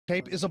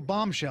Tape is a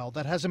bombshell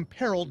that has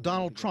imperiled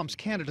Donald Trump's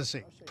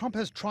candidacy. Trump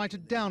has tried to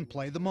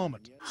downplay the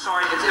moment.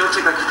 Sorry, it'll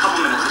take like a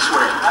couple minutes, I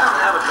swear. I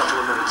don't have a couple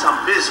of minutes.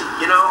 I'm busy.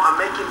 You know,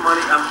 I'm making money.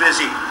 I'm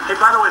busy. Hey,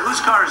 by the way,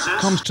 whose car is this?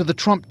 Comes to the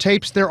Trump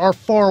tapes, there are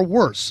far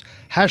worse.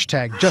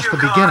 Hashtag just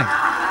the beginning.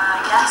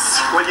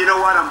 Yes. Well, you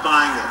know what? I'm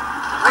buying it.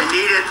 I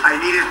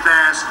need it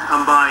fast.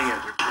 I'm buying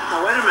it.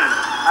 Now, wait a minute.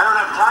 I don't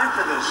have time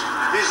for this.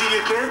 These are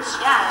your kids?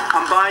 Yeah.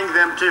 I'm buying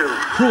them too.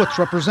 Pruitt's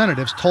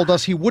representatives told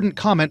us he wouldn't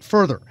comment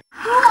further.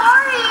 Who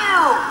are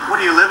you? What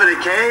do you live in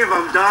a cave?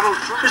 I'm Donald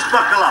Trump. Just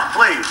buckle up,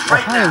 please.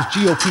 Right Ohio's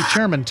now. GOP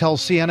chairman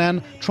tells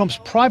CNN Trump's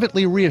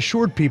privately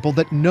reassured people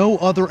that no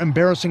other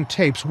embarrassing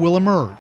tapes will emerge.